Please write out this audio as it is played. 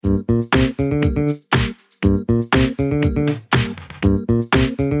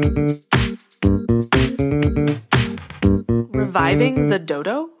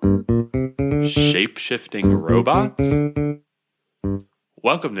shapeshifting robots?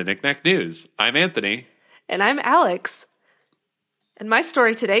 Welcome to Knick-Knack News. I'm Anthony. And I'm Alex. And my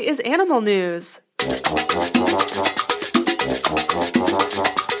story today is animal news.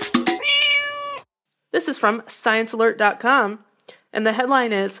 This is from ScienceAlert.com, and the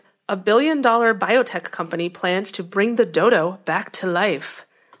headline is, "A billion-dollar biotech company plans to bring the dodo back to life."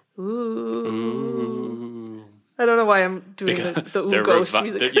 Ooh. I don't know why I'm doing the ooh ghost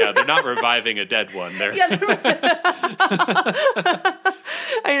music. They're not reviving a dead one.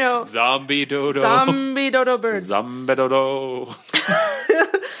 I know. Zombie dodo. Zombie dodo birds. Zombie dodo.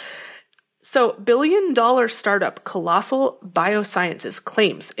 So, billion-dollar startup Colossal Biosciences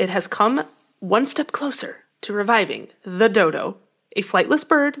claims it has come one step closer to reviving the dodo, a flightless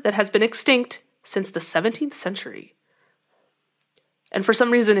bird that has been extinct since the 17th century. And for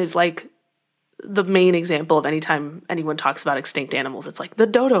some reason is like the main example of any time anyone talks about extinct animals. It's like the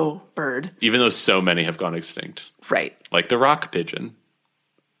dodo bird. Even though so many have gone extinct. Right. Like the rock pigeon.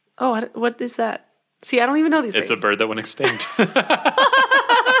 Oh, what is that? See, I don't even know these things. It's a bird that went extinct.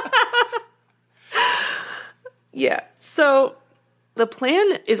 Yeah. So the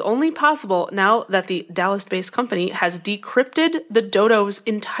plan is only possible now that the Dallas-based company has decrypted the dodo's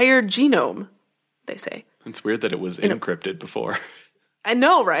entire genome, they say. It's weird that it was encrypted before. I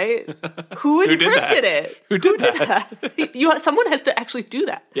know, right? Who encrypted it? Who did that? Someone has to actually do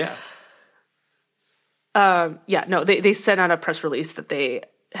that. Yeah. They sent out a press release that they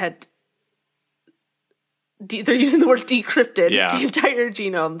had... they're using the word decrypted the entire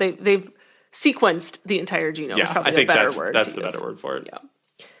genome. They've sequenced the entire genome. Yeah, I think that's the better word for it. Yeah.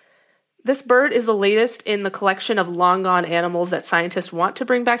 This bird is the latest in the collection of long-gone animals that scientists want to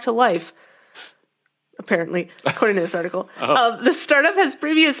bring back to life, apparently, according to this article. The startup has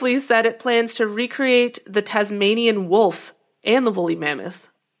previously said it plans to recreate the Tasmanian wolf and the woolly mammoth.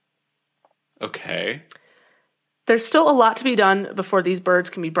 Okay. There's still a lot to be done before these birds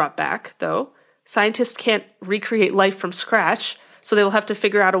can be brought back, though. Scientists can't recreate life from scratch, so they will have to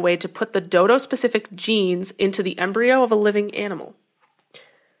figure out a way to put the dodo-specific genes into the embryo of a living animal.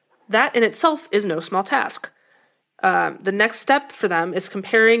 That in itself is no small task. The next step for them is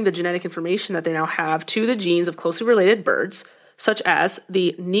comparing the genetic information that they now have to the genes of closely related birds, such as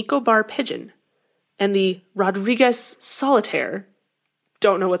the Nicobar pigeon and the Rodriguez solitaire.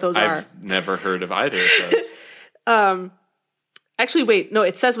 Don't know what those are. I've never heard of either of those. Actually, wait, no,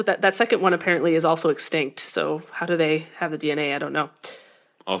 it says with that second one apparently is also extinct. So how do they have the DNA? I don't know.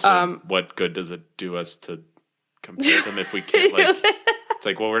 Also, what good does it do us to compare them if we can't, it's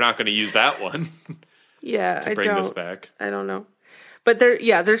like, well, we're not going to use that one. Yeah, to bring this back. I don't know. But they're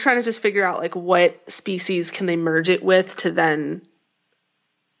trying to just figure out like what species can they merge it with to then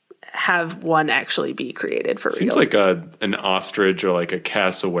have one actually be created for real. Seems like an ostrich or like a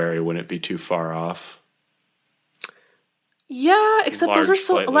cassowary wouldn't be too far off. Yeah, except those are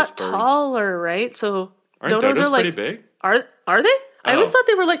a lot birds. taller, right? So aren't dodos are like pretty big? Are they? I always thought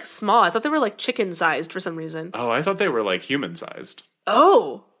they were like small. I thought they were like chicken sized for some reason. Oh, I thought they were like human sized.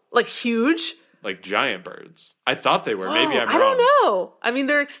 Oh, like huge? Like giant birds. I thought they were. Oh, maybe I'm wrong. I don't know. I mean,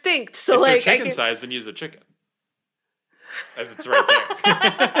 they're extinct. So if like they're chicken sized, then use a chicken. It's right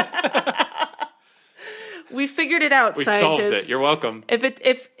there. We figured it out, we scientists. solved it. You're welcome.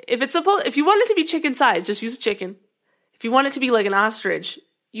 If you want it to be chicken sized, just use a chicken. If you want it to be like an ostrich,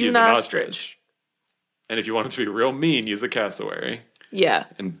 use an ostrich. And if you want it to be real mean, use a cassowary. Yeah.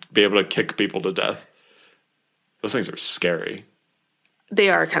 And be able to kick people to death. Those things are scary.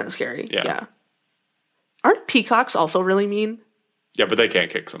 They are kind of scary. Yeah. Aren't peacocks also really mean? Yeah, but they can't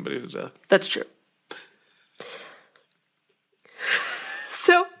kick somebody to death. That's true.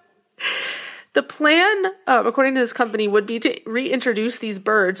 So, the plan, according to this company, would be to reintroduce these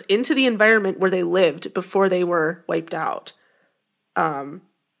birds into the environment where they lived before they were wiped out.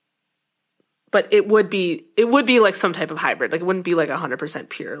 But it would be like some type of hybrid. Like it wouldn't be like 100%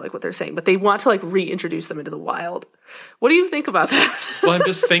 pure, like what they're saying. But they want to like reintroduce them into the wild. What do you think about that? Well, I'm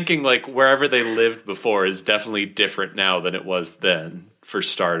just thinking like wherever they lived before is definitely different now than it was then, for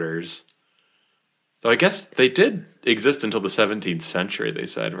starters. Though I guess they did exist until the 17th century, they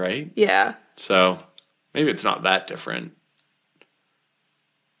said, right? Yeah. So maybe it's not that different.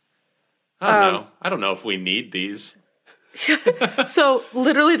 I don't know. I don't know if we need these. So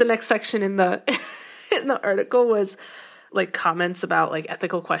literally the next section in the article was like comments about like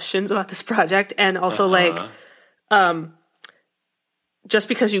ethical questions about this project, and also like just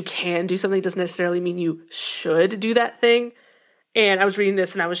because you can do something doesn't necessarily mean you should do that thing. And I was reading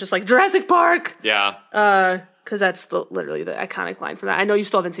this and I was just like, Jurassic Park! Yeah. Because that's literally the iconic line from that. I know you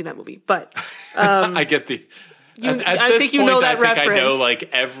still haven't seen that movie, but I get the... I think you know that reference. I know like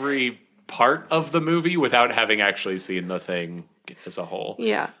every part of the movie without having actually seen the thing as a whole.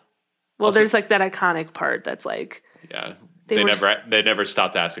 Yeah. Well, Also- there's like that iconic part that's like, Yeah. They were They never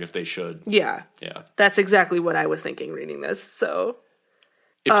stopped asking if they should. yeah, Yeah. that's exactly what I was thinking reading this. So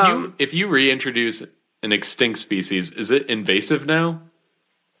If you reintroduce an extinct species, is it invasive now?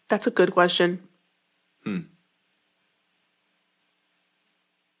 that's a good question.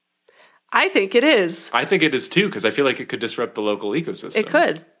 I think it is. I think it is too, because I feel like it could disrupt the local ecosystem. It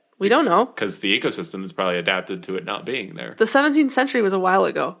could. We don't know. Because the ecosystem is probably adapted to it not being there. The 17th century was a while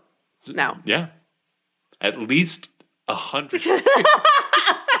ago. Now. Yeah. At least 100 years.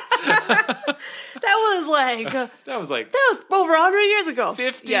 That was like That was like that was over 100 years ago.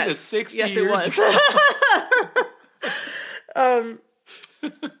 50 to 60 yes, years it was.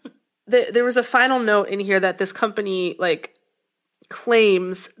 There was a final note in here that this company like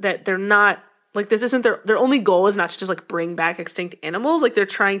claims that they're not like this isn't their only goal is not to just like bring back extinct animals. Like they're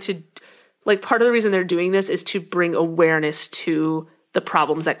trying to like part of the reason they're doing this is to bring awareness to the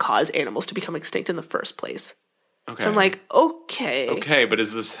problems that cause animals to become extinct in the first place. Okay. So I'm like, okay. Okay, but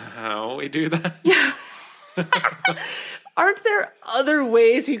is this how we do that? Aren't there other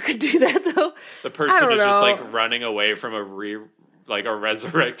ways you could do that though? The person don't is just know. like running away from a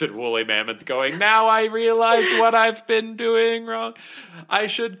resurrected woolly mammoth going, now I realize what I've been doing wrong. I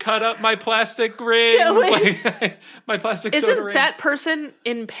should cut up my plastic rings. Yeah, wait. like, my plastic soda Isn't rings. that person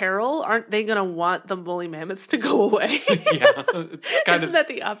in peril? Aren't they going to want the woolly mammoths to go away? Yeah. It's kind Isn't that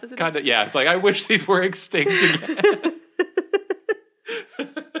the opposite? kind of, yeah. It's like, I wish these were extinct again.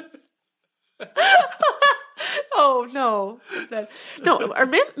 Oh, no. No, our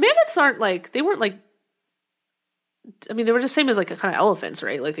mammoths aren't like, they weren't like, I mean, they were just same as like a kind of elephants,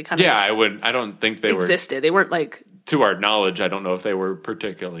 right? Like they kind of Yeah, I don't think they were, existed. They weren't like to our knowledge, I don't know if they were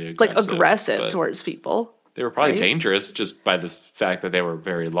particularly aggressive. aggressive but towards people. They were probably right? dangerous just by the fact that they were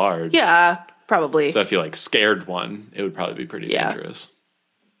very large. Yeah, probably. So if you like scared one, it would probably be pretty Yeah. dangerous.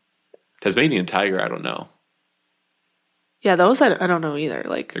 Tasmanian tiger, I don't know. Yeah, those I don't know either.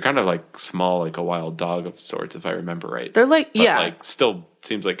 Like They're kind of like small, like a wild dog of sorts, if I remember right. they're like But yeah. like still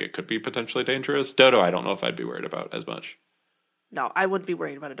seems like it could be potentially dangerous. Dodo, I don't know if I'd be worried about as much. No, I wouldn't be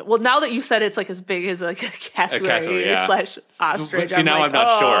worried about it. Well, now that you said it's like as big as like a cassowary, cassowary, yeah. slash ostrich. But see, now like, I'm not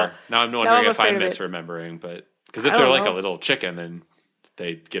oh. sure. Now I'm wondering I'm if I'm afraid of it. misremembering, but because if I they're don't like know. a little chicken, then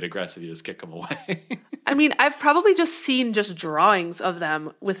they get aggressive, you just kick them away. I mean, I've probably just seen just drawings of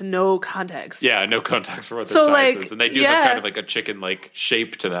them with no context. Yeah, no context for what their So, size like, is. And they do yeah. have kind of like a chicken-like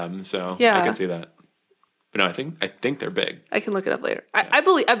shape to them, so Yeah. I can see that. But no, I think they're big. I can look it up later. I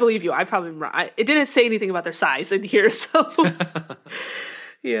believe you. I probably am wrong. It didn't say anything about their size in here, so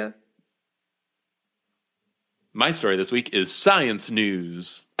yeah. My story this week is science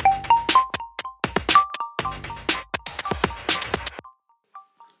news.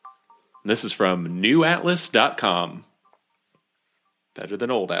 This is from newatlas.com. Better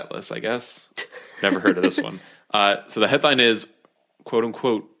than old Atlas, I guess. Never heard of this one. So the headline is, quote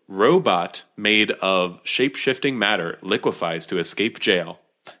unquote, robot made of shape-shifting matter liquefies to escape jail.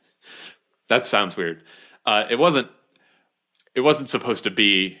 That sounds weird. It wasn't supposed to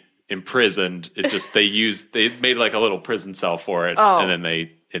be imprisoned. It just they made like a little prison cell for it, and then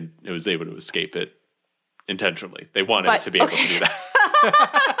it was able to escape it intentionally. They wanted it to be able to do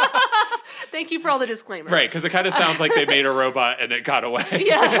that. Thank you for all the disclaimers. Right, because it kind of sounds like they made a robot and it got away.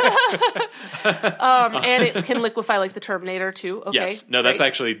 Yeah. And it can liquefy like the Terminator too. Okay. Yes. No, that's Great.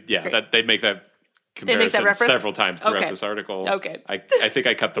 actually, Great. that they make that make that comparison reference? several times throughout Okay. this article. Okay. I think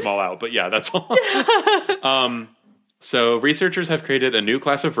I cut them all out, but yeah, that's all. So researchers have created a new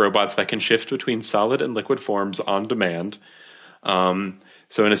class of robots that can shift between solid and liquid forms on demand.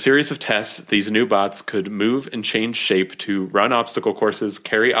 So in a series of tests, these new bots could move and change shape to run obstacle courses,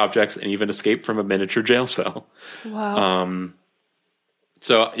 carry objects, and even escape from a miniature jail cell. Wow.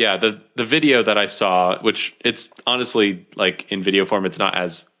 So yeah, the video that I saw, which it's honestly like in video form, it's not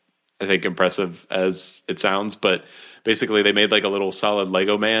as I think impressive as it sounds, but basically they made like a little solid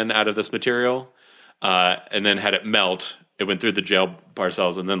Lego man out of this material, and then had it melt. It went through the jail bar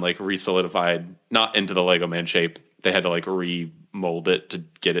cells and then like re-solidified, not into the Lego man shape. They had to like remold it to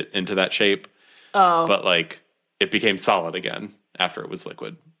get it into that shape. Oh, but like it became solid again after it was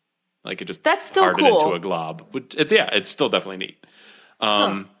liquid. Like it just That's still hardened cool. into a glob. It's still definitely neat.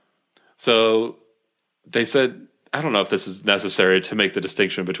 So they said, I don't know if this is necessary to make the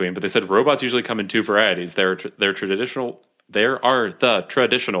distinction between, but they said robots usually come in two varieties. There are the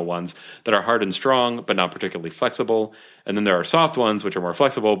traditional ones that are hard and strong, but not particularly flexible. And then there are soft ones, which are more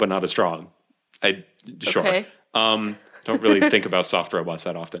flexible, but not as strong. Sure. Okay. Don't really think about soft robots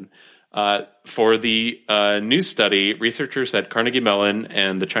that often. For the new study, researchers at Carnegie Mellon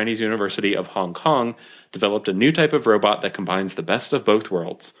and the Chinese University of Hong Kong developed a new type of robot that combines the best of both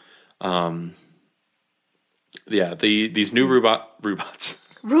worlds. These new robots.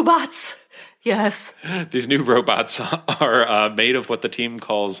 Robots. Yes. These new robots are made of what the team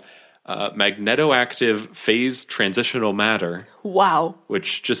calls magnetoactive phase transitional matter. Wow.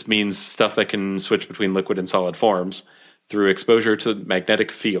 Which just means stuff that can switch between liquid and solid forms through exposure to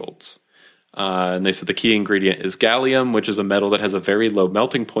magnetic fields. And they said the key ingredient is gallium, which is a metal that has a very low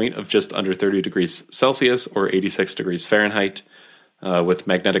melting point of just under 30 degrees Celsius or 86 degrees Fahrenheit, with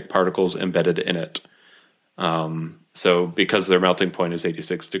magnetic particles embedded in it. So because their melting point is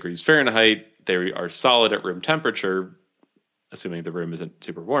 86 degrees Fahrenheit, they are solid at room temperature, assuming the room isn't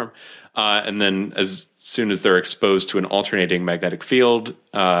super warm. And then as soon as they're exposed to an alternating magnetic field,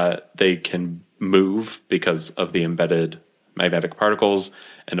 they can move because of the embedded magnetic particles,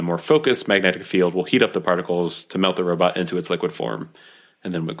 and a more focused magnetic field will heat up the particles to melt the robot into its liquid form.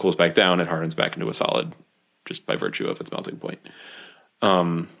 And then when it cools back down, it hardens back into a solid just by virtue of its melting point.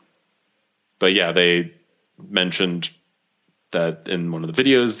 But yeah, they mentioned that in one of the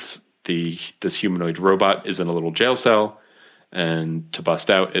videos, this humanoid robot is in a little jail cell, and to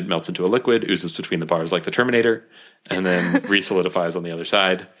bust out, it melts into a liquid, oozes between the bars like the Terminator, and then resolidifies on the other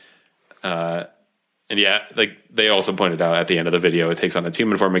side. And yeah, like they also pointed out at the end of the video, it takes on its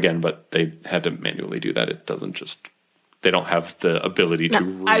human form again, but they had to manually do that. It doesn't just, they don't have the ability to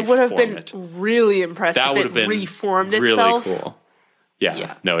reform it. I would have been really impressed if it reformed itself. Really cool.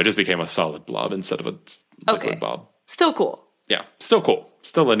 Yeah. No, it just became a solid blob instead of a liquid blob. Still cool. Yeah, still cool.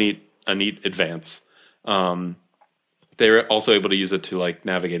 Still a neat advance. They were also able to use it to like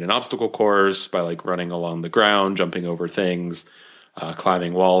navigate an obstacle course by like running along the ground, jumping over things,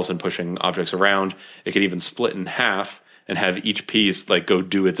 climbing walls and pushing objects around. It could even split in half and have each piece like go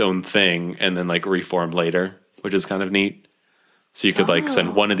do its own thing and then like reform later, which is kind of neat. So you could like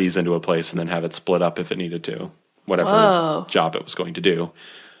send one of these into a place and then have it split up if it needed to, whatever job it was going to do.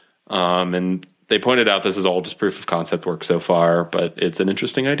 And they pointed out this is all just proof of concept work so far, but it's an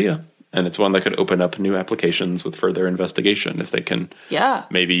interesting idea. And it's one that could open up new applications with further investigation if they can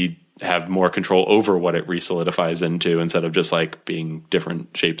maybe have more control over what it resolidifies into instead of just like being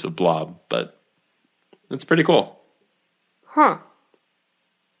different shapes of blob. But it's pretty cool. Huh.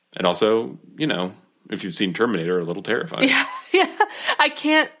 And also, you know, if you've seen Terminator, a little terrifying. Yeah. I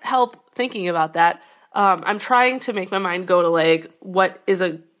can't help thinking about that. I'm trying to make my mind go to like,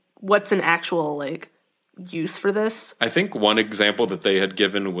 what's an actual like use for this? I think one example that they had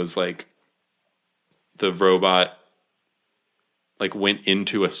given was like the robot like went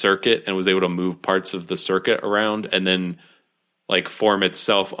into a circuit and was able to move parts of the circuit around and then like form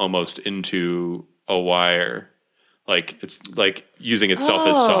itself almost into a wire. Like it's like using itself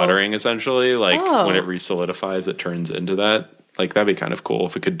as soldering essentially. Like when it resolidifies, it turns into that. Like that'd be kind of cool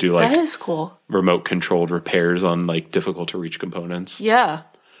if it could do like that is cool. Remote controlled repairs on like difficult to reach components. Yeah.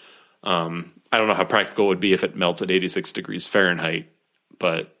 I don't know how practical it would be if it melts at 86 degrees Fahrenheit,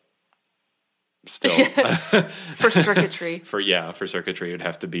 but still. For circuitry. For circuitry, it'd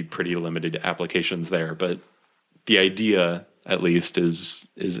have to be pretty limited applications there. But the idea, at least, is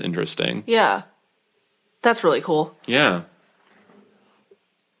interesting. Yeah. That's really cool. Yeah.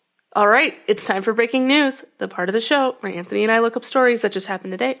 All right. It's time for breaking news, the part of the show where Anthony and I look up stories that just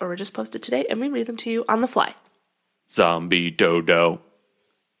happened today or were just posted today, and we read them to you on the fly. Zombie dodo.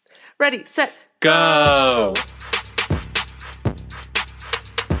 Ready, set, go!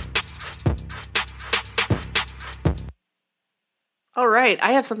 All right,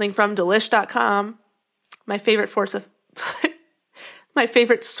 I have something from Delish.com, my favorite source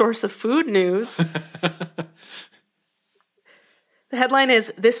of food news. The headline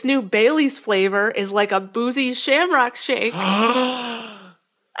is, "This new Bailey's flavor is like a boozy shamrock shake." I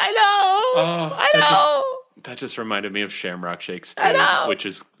know. I know. That just reminded me of Shamrock Shakes too,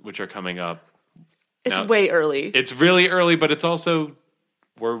 which are coming up. It's way early. It's really early, but it's also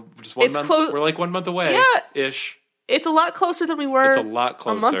we're just 1 month. We're like 1 month away, ish. It's a lot closer than we were. It's a lot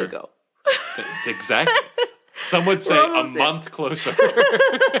closer. A month ago. Exactly. Some would say a month closer.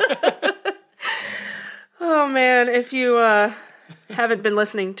 Oh man, if you haven't been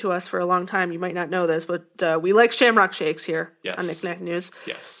listening to us for a long time, you might not know this, but we like Shamrock Shakes here on Knick Knack News.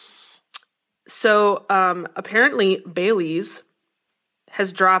 Yes. So apparently Bailey's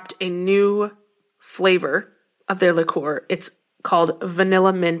has dropped a new flavor of their liqueur. It's called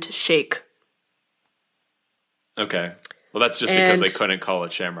Vanilla Mint Shake. Okay. Well, that's just because they couldn't call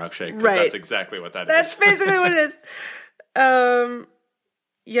it Shamrock Shake, because that's exactly what that is. That's basically what it is.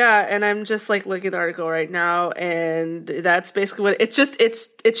 Yeah, and I'm just like looking at the article right now, and that's basically what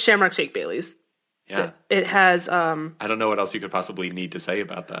it's Shamrock Shake Bailey's. Yeah. It has I don't know what else you could possibly need to say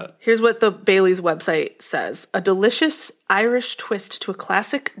about that. here's what the Bailey's website says. A delicious Irish twist to a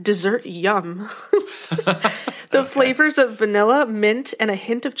classic dessert yum. The flavors of vanilla, mint, and a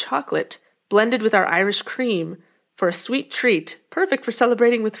hint of chocolate blended with our Irish cream for a sweet treat, perfect for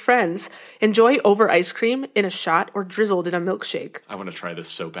celebrating with friends. Enjoy over ice cream in a shot or drizzled in a milkshake. I want to try this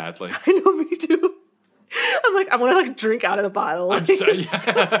so badly. I know, me too. I'm like, I want to like drink out of the bottle. I'm sorry.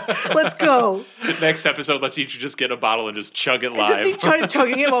 Yeah. Let's go. Next episode, let's each just get a bottle and just chug it Just live. be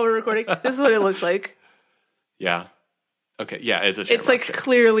chugging it while we're recording. This is what it looks like. Yeah. Okay. Yeah, it's a Shamrock It's like Shake.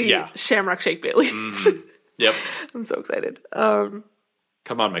 clearly Shamrock Shake Bailey's. Yep. I'm so excited.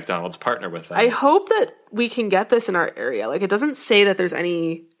 Come on, McDonald's, partner with them. I hope that we can get this in our area. Like, it doesn't say that there's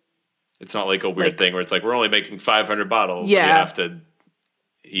any. It's not like a weird thing where it's like, we're only making 500 bottles. Yeah. So you have to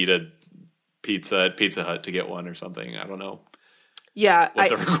eat a pizza at Pizza Hut to get one or something. I don't know Yeah, what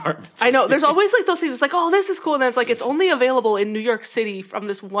the requirements I know. would There's be. always like those things. It's like, oh, this is cool, and then it's like it's only available in New York City from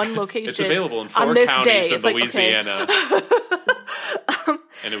this one location. It's available in on 4 this counties day. in It's like, okay. Louisiana.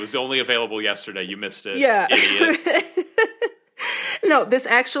 And it was only available yesterday. You missed it, Yeah. idiot. No, this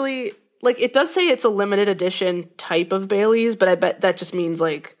actually, like, it does say it's a limited edition type of Bailey's, but I bet that just means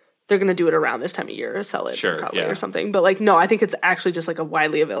like they're gonna do it around this time of year or sell it probably or something. But like, no, I think it's actually just like a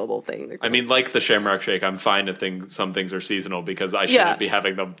widely available thing. I mean, like the Shamrock Shake, I'm fine if some things are seasonal because I shouldn't be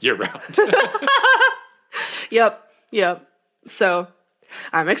having them year round. Yep. So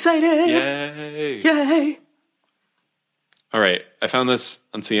I'm excited. Yay. All right. I found this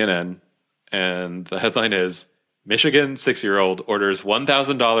on CNN, and the headline is Michigan 6-year-old orders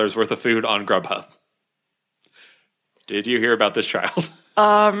 $1,000 worth of food on Grubhub. Did you hear about this child?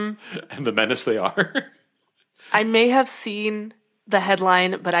 And the menace they are? I may have seen the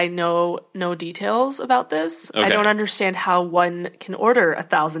headline, but I know no details about this. Okay. I don't understand how one can order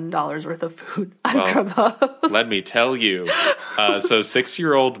 $1,000 worth of food on Grubhub. Let me tell you. So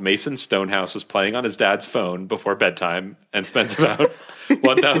 6-year-old Mason Stonehouse was playing on his dad's phone before bedtime and spent about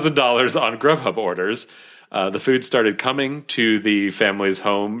 $1,000 on Grubhub orders. The food started coming to the family's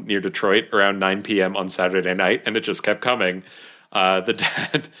home near Detroit around 9 p.m. on Saturday night, and it just kept coming. The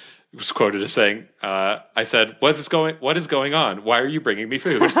dad was quoted as saying, I said, what is going on? Why are you bringing me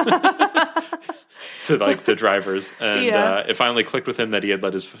food? To like the drivers. And it finally clicked with him that he had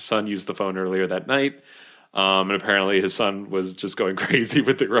let his son use the phone earlier that night. And apparently his son was just going crazy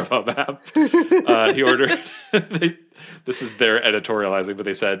with the Grubhub app. He ordered, this is their editorializing, but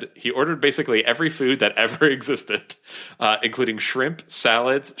they said he ordered basically every food that ever existed, including shrimp,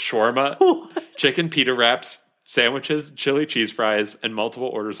 salads, shawarma, chicken pita wraps, sandwiches, chili cheese fries, and multiple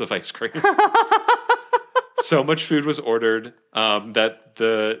orders of ice cream. So much food was ordered that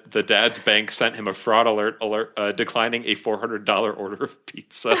the dad's bank sent him a fraud alert declining a $400 order of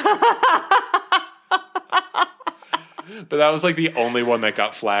pizza. But that was like the only one that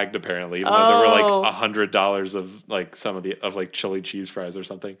got flagged, apparently, even though there were like $100 of like some of the like chili cheese fries or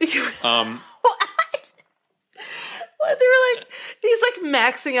something. What? They were like, he's like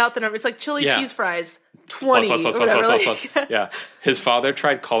maxing out the number. It's like chili cheese fries, 20. Plus. Yeah. His father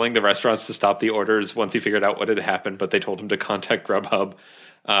tried calling the restaurants to stop the orders once he figured out what had happened, but they told him to contact Grubhub.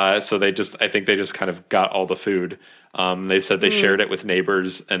 So I think they just kind of got all the food. They said they shared it with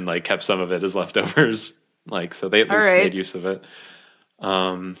neighbors and like kept some of it as leftovers. Like, so they at least made use of it.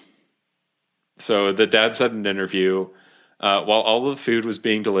 So the dad said in an interview, while all the food was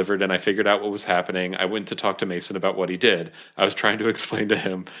being delivered and I figured out what was happening, I went to talk to Mason about what he did. I was trying to explain to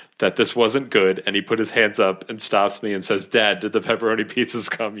him that this wasn't good, and he put his hands up and stops me and says, Dad, did the pepperoni pizzas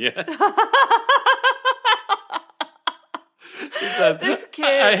come yet? He says, This kid.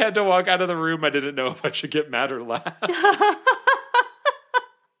 I had to walk out of the room. I didn't know if I should get mad or laugh.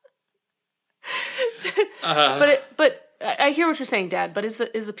 But I hear what you're saying, Dad. But is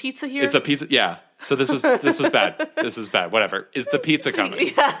the pizza here? Is the pizza? Yeah. So this was bad. This is bad. Whatever. Is the pizza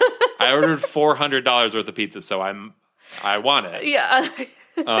coming? Yeah. I ordered $400 worth of pizza, so I want it. Yeah.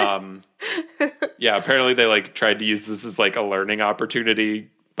 Yeah. Apparently, they like tried to use this as like a learning opportunity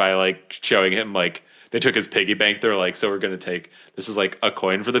by like showing him like they took his piggy bank. They're like, so we're gonna take this is like a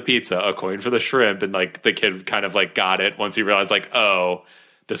coin for the pizza, a coin for the shrimp, and like the kid kind of like got it once he realized like, oh,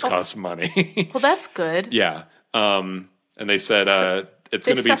 this costs money. Well, that's good. Yeah. And they said it's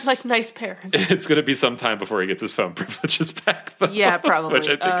going to be like nice parents. It's going to be some time before he gets his phone privileges back, though. Yeah, probably. Which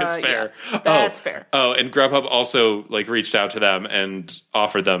I think is fair. Yeah, that's fair. Oh, and Grubhub also like reached out to them and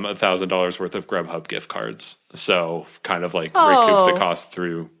offered them $1,000 worth of Grubhub gift cards. So kind of like recoup the cost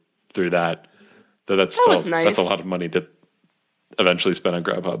through that. Though that's was nice. That's a lot of money that eventually spend on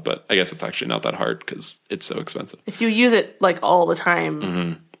Grubhub, but I guess it's actually not that hard because it's so expensive. If you use it like all the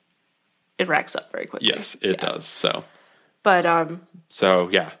time, it racks up very quickly. Yes, it does. So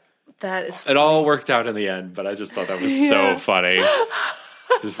yeah, that is it all worked out in the end, but I just thought that was so funny.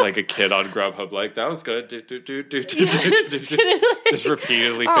 Just like a kid on Grubhub, like, that was good. Just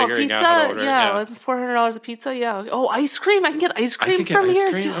repeatedly figuring out how to order. Yeah, $400 a pizza. Yeah. Oh, ice cream. I can get ice cream from here.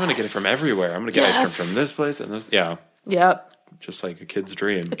 I'm going to get it from everywhere. I'm going to get ice cream from this place and this. Yeah. Yep. Just like a kid's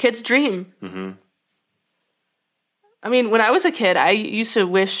dream. A kid's dream. Mm-hmm. I mean, when I was a kid, I used to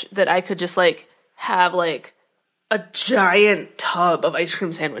wish that I could just like have like a giant tub of ice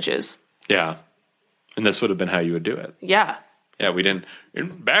cream sandwiches. Yeah. And this would have been how you would do it. Yeah. Yeah, we didn't.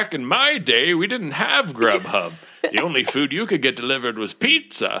 Back in my day, we didn't have Grubhub. The only food you could get delivered was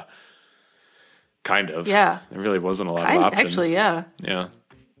pizza. Kind of. Yeah. There really wasn't a lot of options. Actually, yeah. Yeah.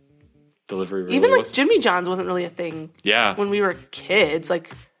 Delivery really even like wasn't. Jimmy John's wasn't really a thing. Yeah. When we were kids,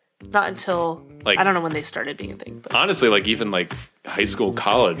 like not until like I don't know when they started being a thing. But. Honestly, like even like high school,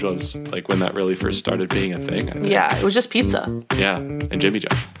 college was like when that really first started being a thing. I think. Yeah, it was just pizza. Yeah, and Jimmy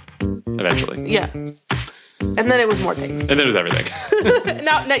John's. Eventually. Yeah. And then it was more things. And then it was everything.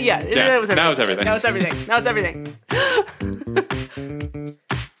 Now it was everything. Now it's everything. Now it's everything.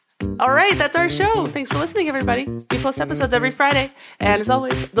 All right, that's our show. Thanks for listening, everybody. We post episodes every Friday. And as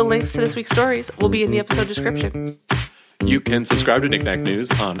always, the links to this week's stories will be in the episode description. You can subscribe to Knick-Knack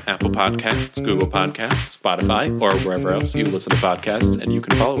News on Apple Podcasts, Google Podcasts, Spotify, or wherever else you listen to podcasts. And you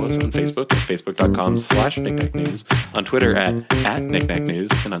can follow us on Facebook at facebook.com/Knick-Knack News, on Twitter at Knick-Knack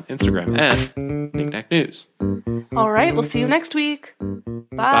News, and on Instagram at Knick-Knack News. All right, we'll see you next week.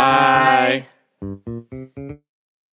 Bye. Bye.